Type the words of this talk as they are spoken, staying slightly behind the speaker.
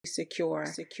secure.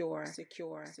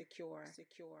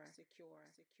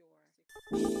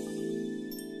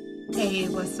 Hey,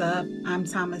 what's up? I'm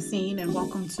Thomasine, and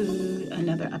welcome to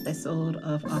another episode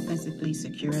of Authentically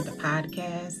Secure, the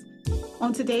podcast.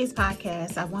 On today's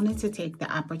podcast, I wanted to take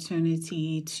the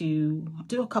opportunity to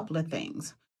do a couple of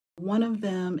things. One of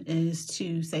them is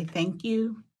to say thank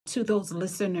you to those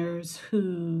listeners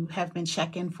who have been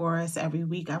checking for us every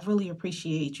week. I really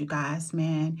appreciate you guys,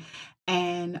 man.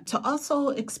 And to also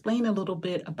explain a little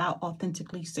bit about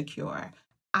Authentically Secure.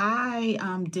 I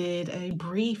did a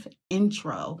brief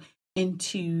intro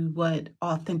into what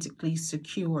Authentically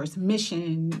Secure's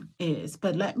mission is,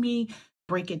 but let me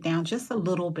break it down just a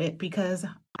little bit because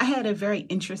I had a very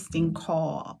interesting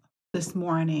call this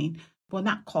morning. Well,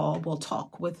 not call, we'll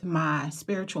talk with my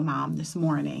spiritual mom this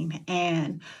morning.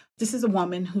 And this is a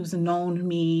woman who's known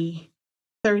me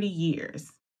 30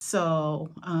 years.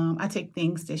 So I take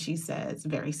things that she says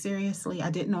very seriously. I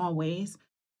didn't always,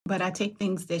 but I take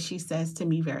things that she says to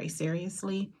me very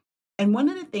seriously. And one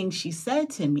of the things she said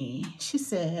to me, she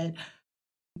said,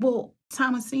 well,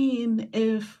 Thomasine,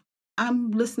 if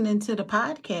I'm listening to the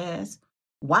podcast,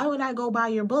 why would I go buy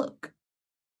your book?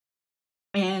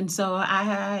 And so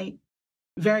I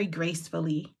very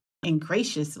gracefully and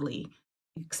graciously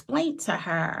explained to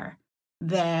her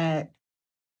that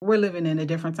we're living in a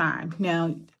different time.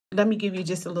 Now, let me give you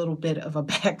just a little bit of a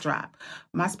backdrop.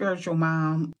 My spiritual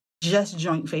mom just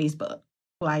joined Facebook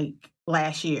like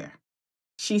last year.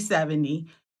 She's 70,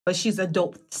 but she's a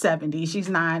dope 70. She's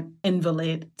not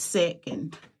invalid, sick,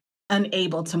 and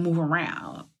unable to move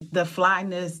around. The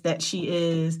flyness that she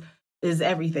is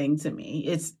everything to me.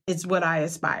 It's what I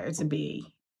aspire to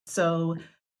be. So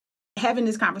having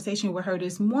this conversation with her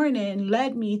this morning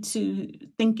led me to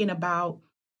thinking about,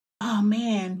 oh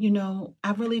man,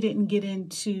 I really didn't get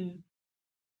into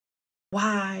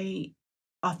why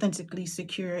Authentically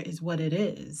Secure is what it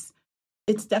is.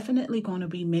 It's definitely going to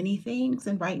be many things.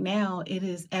 And right now, it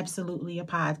is absolutely a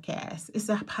podcast. It's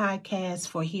a podcast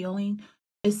for healing,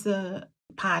 it's a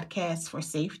podcast for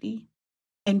safety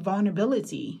and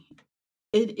vulnerability.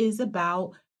 It is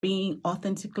about being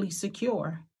authentically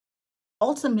secure.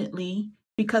 Ultimately,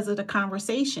 because of the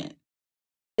conversation,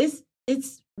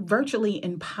 it's virtually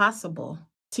impossible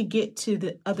to get to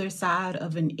the other side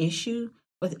of an issue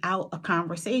without a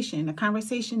conversation. A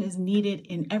conversation is needed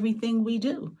in everything we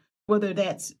do, whether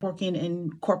that's working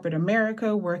in corporate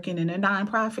America, working in a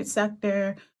nonprofit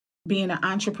sector, being an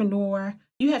entrepreneur.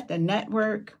 You have to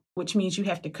network, which means you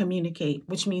have to communicate,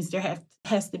 which means there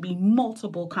has to be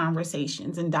multiple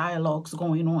conversations and dialogues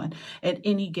going on at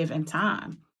any given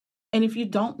time. And if you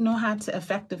don't know how to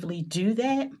effectively do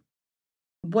that,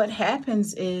 what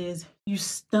happens is you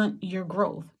stunt your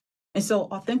growth. And so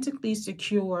Authentically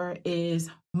Secure is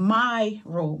my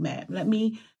roadmap. Let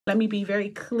me be very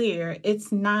clear.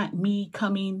 It's not me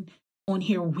coming on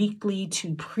here weekly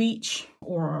to preach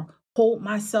or hold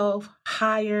myself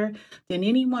higher than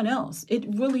anyone else. It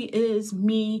really is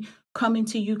me coming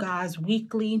to you guys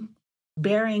weekly,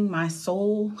 bearing my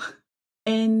soul.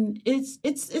 And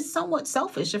it's somewhat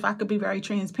selfish, if I could be very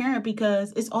transparent,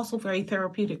 because it's also very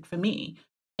therapeutic for me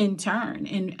in turn.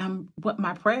 And what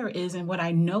my prayer is and what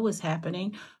I know is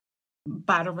happening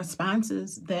by the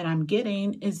responses that I'm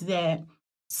getting is that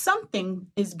something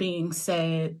is being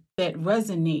said that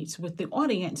resonates with the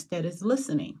audience that is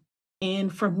listening.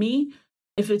 And for me,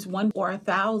 if it's one or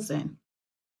 1,000,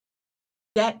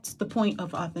 that's the point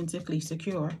of Authentically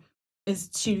Secure, is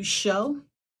to show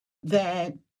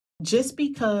that just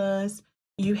because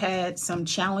you had some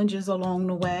challenges along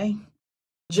the way,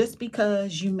 just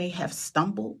because you may have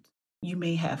stumbled, you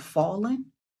may have fallen,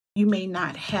 you may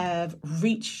not have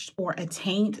reached or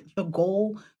attained the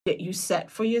goal that you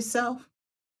set for yourself.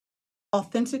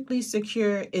 Authentically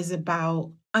Secure is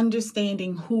about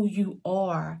understanding who you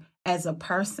are as a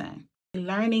person,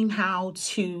 learning how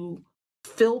to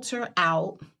filter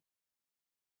out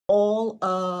all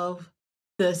of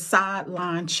the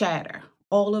sideline chatter,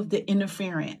 all of the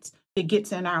interference that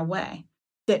gets in our way,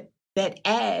 that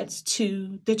adds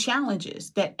to the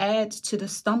challenges, that adds to the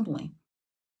stumbling.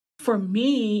 For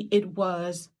me, it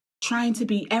was trying to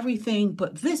be everything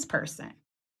but this person.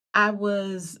 I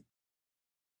was,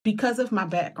 because of my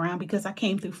background, because I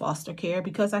came through foster care,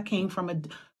 because I came from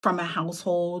a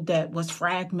household that was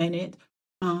fragmented,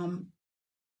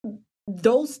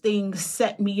 those things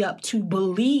set me up to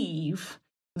believe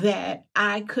that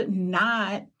I could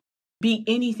not be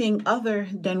anything other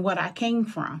than what I came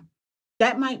from.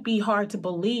 That might be hard to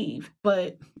believe,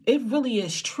 but it really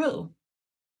is true.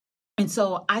 And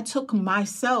so I took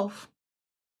myself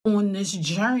on this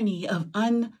journey of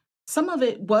some of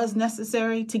it was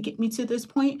necessary to get me to this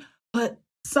point, but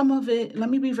some of it, let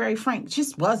me be very frank,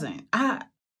 just wasn't.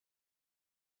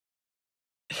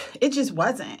 It just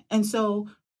wasn't. And so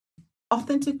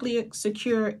authentically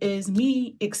secure is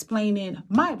me explaining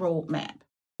my roadmap,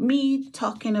 me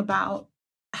talking about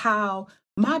how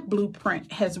my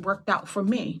blueprint has worked out for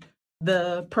me.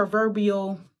 The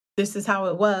proverbial, this is how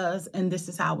it was, and this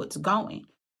is how it's going.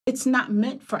 It's not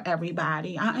meant for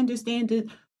everybody. I understand that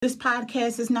this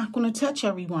podcast is not going to touch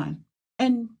everyone.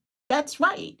 And that's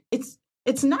right.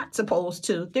 It's not supposed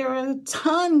to. There are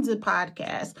tons of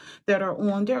podcasts that are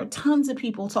on. There are tons of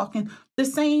people talking the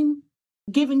same,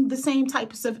 giving the same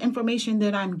types of information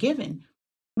that I'm giving.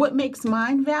 What makes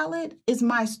mine valid is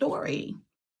my story.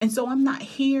 And so I'm not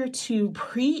here to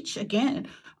preach again.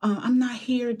 I'm not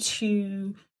here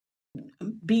to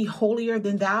be holier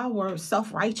than thou or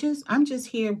self-righteous. I'm just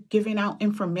here giving out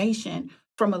information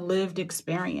from a lived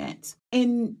experience.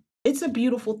 And it's a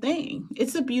beautiful thing.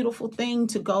 It's a beautiful thing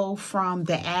to go from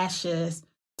the ashes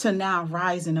to now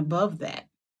rising above that.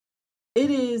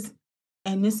 It is,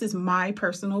 and this is my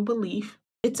personal belief,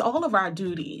 it's all of our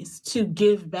duties to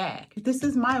give back. This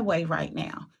is my way right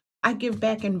now. I give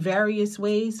back in various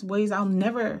ways I'll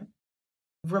never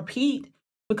repeat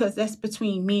because that's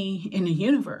between me and the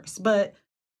universe. But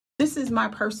this is my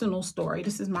personal story.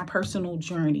 This is my personal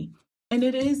journey. And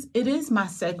it is my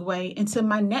segue into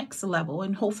my next level.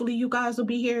 And hopefully you guys will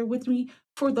be here with me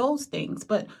for those things.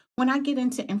 But when I get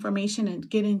into information and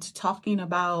get into talking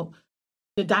about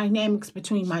the dynamics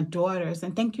between my daughters,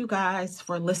 and thank you guys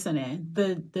for listening,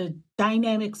 the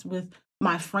dynamics with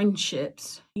my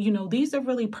friendships, these are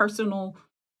really personal,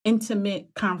 intimate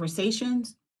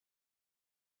conversations.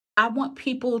 I want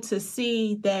people to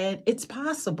see that it's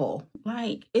possible.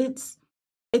 Like is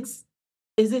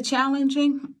it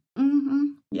challenging?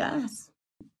 Yes,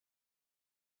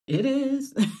 it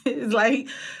is. It's like,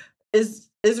 it's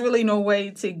really no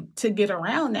way to get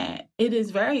around that. It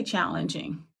is very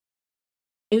challenging.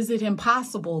 Is it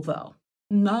impossible though?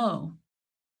 No.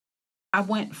 I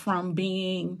went from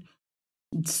being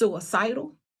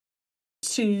suicidal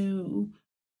to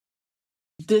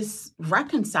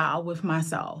reconcile with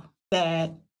myself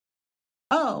that,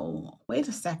 oh, wait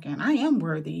a second, I am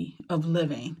worthy of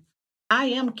living. I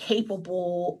am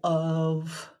capable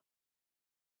of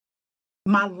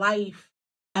my life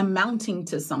amounting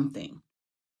to something.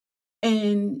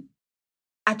 And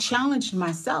I challenged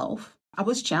myself. I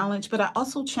was challenged, but I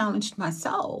also challenged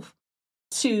myself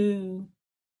to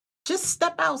just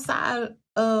step outside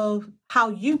of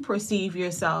how you perceive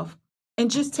yourself and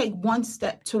just take one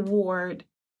step toward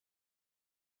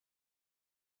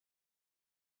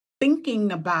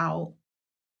thinking about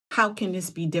how can this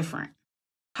be different?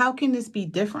 How can this be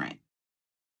different?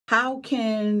 How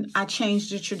can I change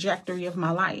the trajectory of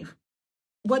my life?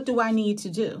 What do I need to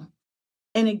do?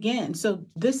 And again, so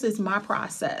this is my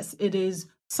process. It is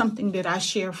something that I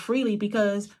share freely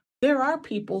because there are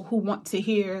people who want to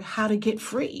hear how to get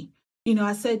free.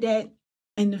 I said that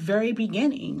in the very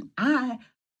beginning. I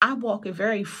walk a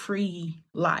very free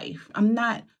life. I'm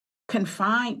not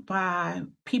confined by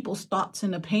people's thoughts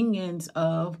and opinions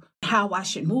of how I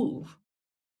should move.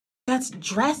 That's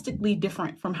drastically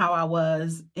different from how I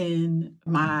was in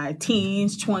my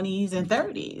teens, 20s, and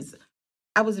 30s.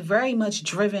 I was very much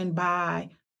driven by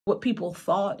what people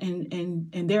thought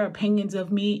and their opinions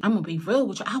of me. I'm going to be real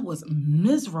with you. I was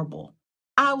miserable.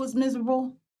 I was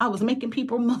making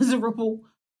people miserable.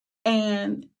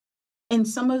 And in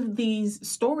some of these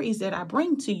stories that I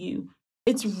bring to you,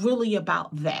 it's really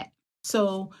about that.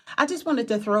 So I just wanted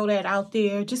to throw that out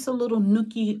there, just a little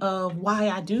nookie of why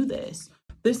I do this.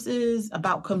 This is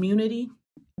about community.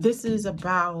 This is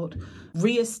about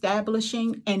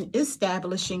reestablishing and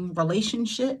establishing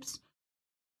relationships,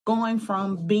 going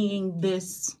from being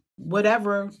this,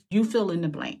 whatever you fill in the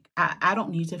blank. I don't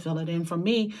need to fill it in. For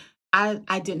me,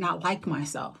 I did not like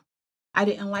myself. I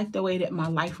didn't like the way that my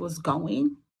life was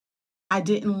going. I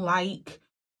didn't like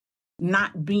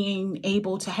not being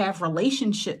able to have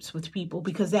relationships with people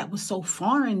because that was so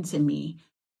foreign to me.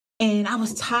 And I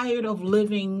was tired of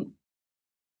living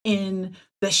in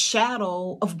the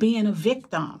shadow of being a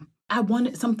victim. I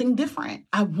wanted something different.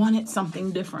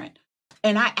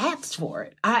 And I asked for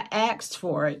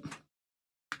it.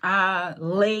 I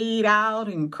laid out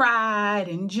and cried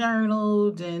and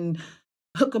journaled and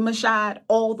hook 'em a shot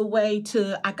all the way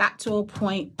to I got to a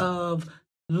point of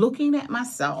looking at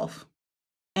myself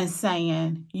and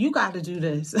saying, you got to do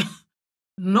this.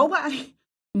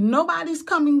 Nobody's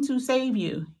coming to save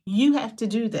you. You have to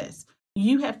do this.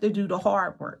 You have to do the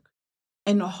hard work.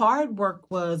 And the hard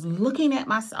work was looking at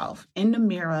myself in the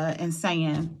mirror and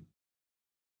saying,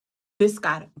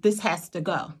 this has to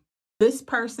go. This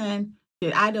person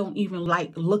that I don't even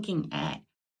like looking at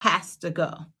has to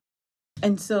go.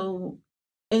 And so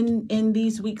in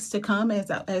these weeks to come,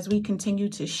 as we continue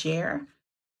to share,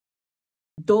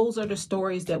 those are the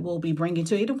stories that we'll be bringing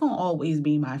to it. It won't always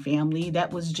be my family.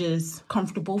 That was just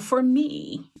comfortable for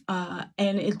me.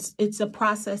 And it's a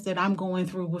process that I'm going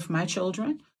through with my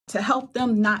children to help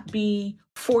them not be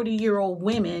 40-year-old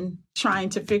women trying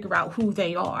to figure out who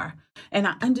they are. And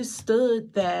I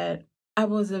understood that I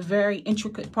was a very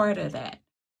intricate part of that.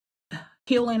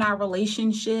 Healing our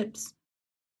relationships,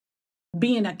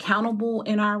 being accountable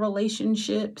in our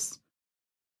relationships,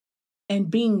 and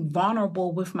being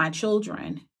vulnerable with my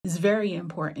children is very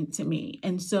important to me.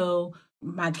 And so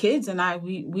my kids and I,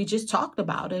 we just talked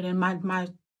about it. And my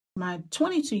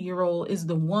 22-year-old is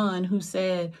the one who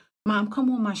said, "Mom, come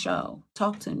on my show.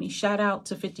 Talk to me." Shout out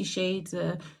to 50 Shades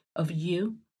of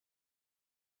You.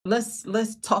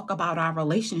 Let's talk about our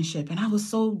relationship. And I was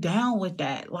so down with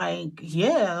that. Like,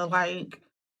 yeah, like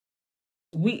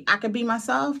I could be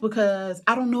myself because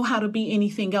I don't know how to be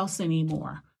anything else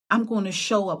anymore. I'm going to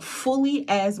show up fully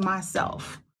as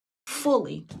myself.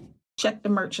 Fully. Check the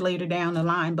merch later down the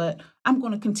line, but I'm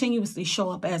going to continuously show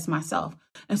up as myself.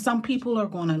 And some people are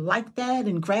going to like that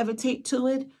and gravitate to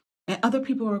it, and other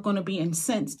people are going to be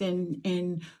incensed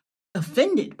and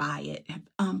offended by it.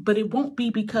 But it won't be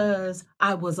because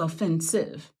I was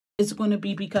offensive. It's going to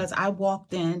be because I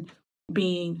walked in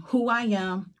being who I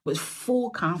am with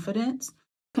full confidence,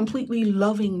 completely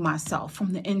loving myself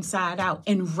from the inside out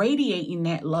and radiating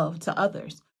that love to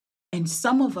others. And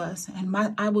some of us, and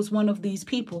I was one of these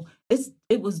people,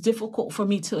 it was difficult for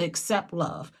me to accept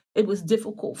love. It was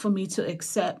difficult for me to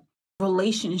accept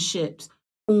relationships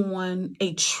on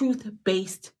a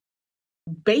truth-based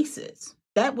basis.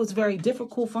 That was very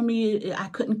difficult for me. I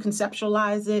couldn't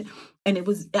conceptualize it. And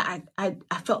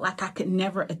I felt like I could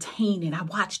never attain it. I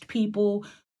watched people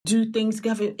do things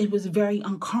together. It was very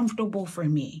uncomfortable for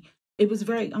me. It was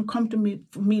very uncomfortable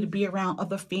for me to be around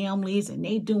other families and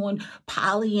they doing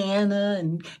Pollyanna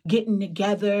and getting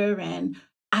together. And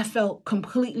I felt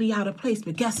completely out of place.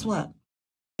 But guess what?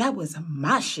 That was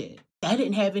my shit. That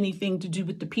didn't have anything to do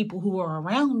with the people who were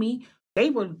around me. They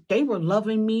were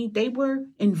loving me. They were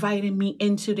inviting me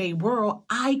into their world.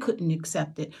 I couldn't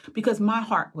accept it because my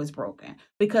heart was broken,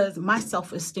 because my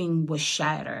self-esteem was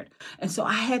shattered. And so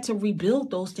I had to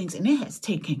rebuild those things. And it has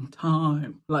taken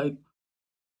time. Like,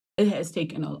 it has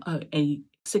taken a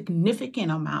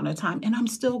significant amount of time, and I'm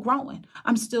still growing.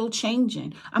 I'm still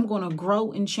changing. I'm going to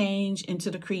grow and change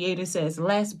until the Creator says,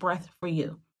 last breath for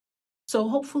you. So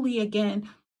hopefully, again,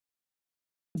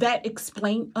 that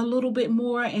explained a little bit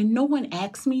more. And no one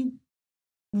asked me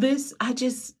this. I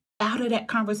just, out of that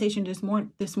conversation this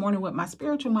morning with my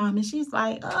spiritual mom, and she's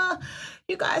like,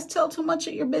 you guys tell too much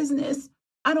of your business.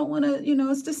 I don't want to,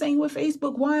 it's the same with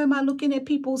Facebook. Why am I looking at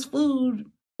people's food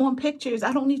on pictures?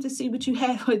 I don't need to see what you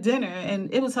had for dinner.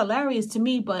 And it was hilarious to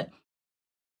me, but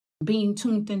being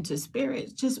tuned into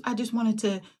spirit, I just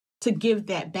wanted to give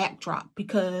that backdrop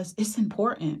because it's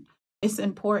important. It's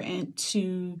important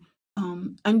to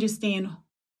understand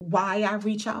why I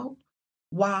reach out,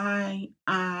 why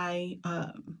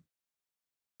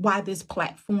this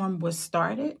platform was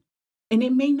started. And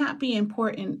it may not be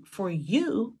important for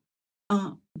you,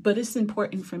 but it's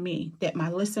important for me that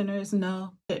my listeners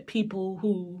know, that people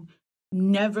who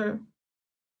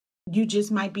you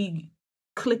just might be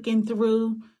clicking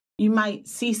through, you might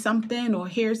see something or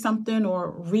hear something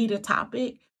or read a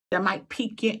topic that might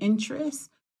pique your interest.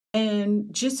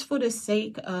 And just for the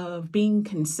sake of being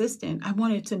consistent, I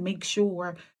wanted to make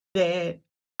sure that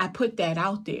I put that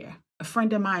out there. A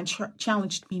friend of mine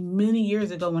challenged me many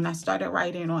years ago when I started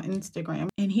writing on Instagram.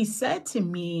 And he said to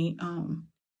me,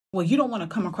 well, you don't want to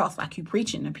come across like you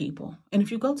preaching to people. And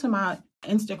if you go to my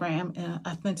Instagram,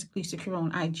 Authentically Secure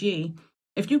on IG,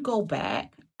 if you go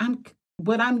back,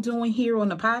 what I'm doing here on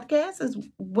the podcast is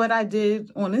what I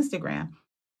did on Instagram.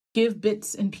 Give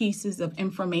bits and pieces of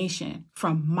information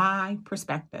from my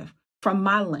perspective, from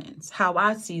my lens, how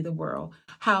I see the world,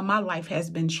 how my life has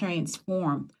been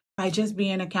transformed by just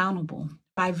being accountable,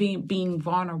 by being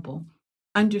vulnerable,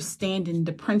 understanding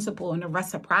the principle and the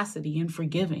reciprocity and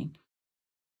forgiving,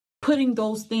 putting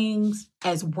those things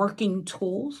as working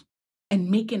tools and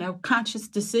making a conscious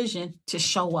decision to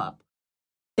show up.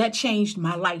 That changed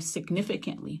my life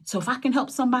significantly. So if I can help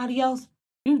somebody else,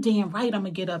 you damn right I'm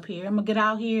going to get up here. I'm going to get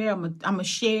out here. I'm going to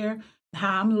share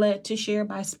how I'm led to share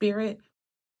by spirit.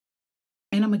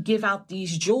 And I'm going to give out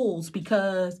these jewels,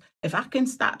 because if I can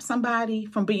stop somebody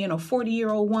from being a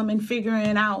 40-year-old woman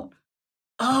figuring out,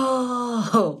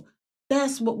 oh,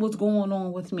 that's what was going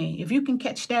on with me. If you can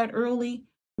catch that early,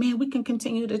 man, we can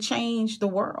continue to change the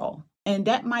world. And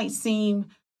that might seem,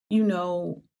 you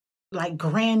know, like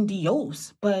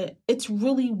grandiose, but it's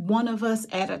really one of us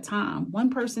at a time, one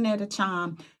person at a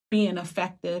time, being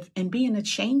effective and being a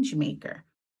change maker.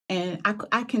 And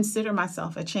I consider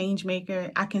myself a change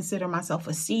maker. I consider myself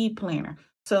a seed planter.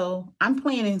 So I'm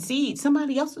planting seeds.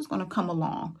 Somebody else is going to come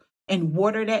along and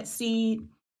water that seed.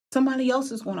 Somebody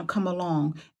else is going to come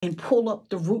along and pull up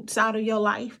the roots out of your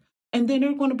life. And then there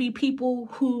are going to be people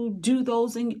who do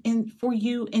those in for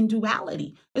you in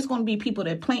duality. It's going to be people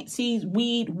that plant seeds,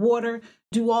 weed, water,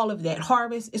 do all of that,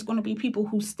 harvest. It's going to be people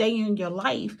who stay in your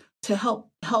life to help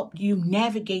you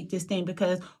navigate this thing.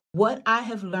 Because what I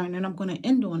have learned, and I'm going to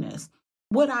end on this,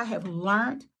 what I have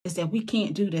learned is that we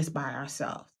can't do this by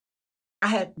ourselves. I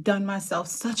had done myself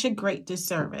such a great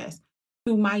disservice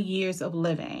through my years of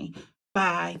living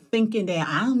by thinking that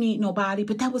I don't need nobody,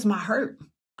 but that was my hurt.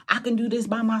 I can do this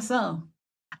by myself.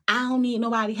 I don't need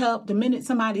nobody help. The minute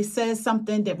somebody says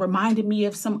something that reminded me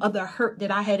of some other hurt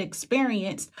that I had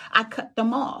experienced, I cut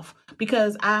them off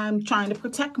because I'm trying to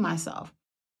protect myself.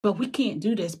 But we can't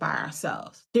do this by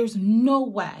ourselves. There's no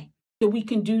way that we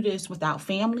can do this without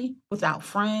family, without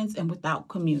friends, and without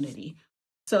community.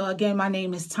 So again, my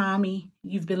name is Tommy.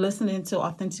 You've been listening to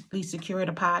Authentically Secure,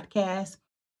 the podcast.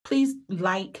 Please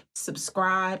like,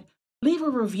 subscribe, leave a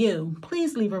review.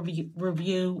 Please leave a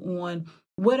review on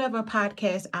whatever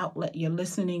podcast outlet you're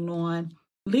listening on.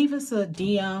 Leave us a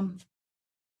DM,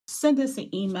 send us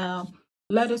an email.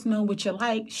 Let us know what you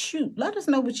like. Shoot, let us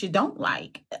know what you don't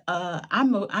like.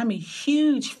 I'm a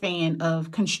huge fan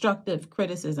of constructive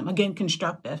criticism. Again,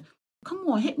 constructive. Come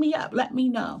on, hit me up. Let me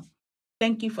know.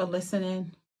 Thank you for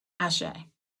listening. Ashe.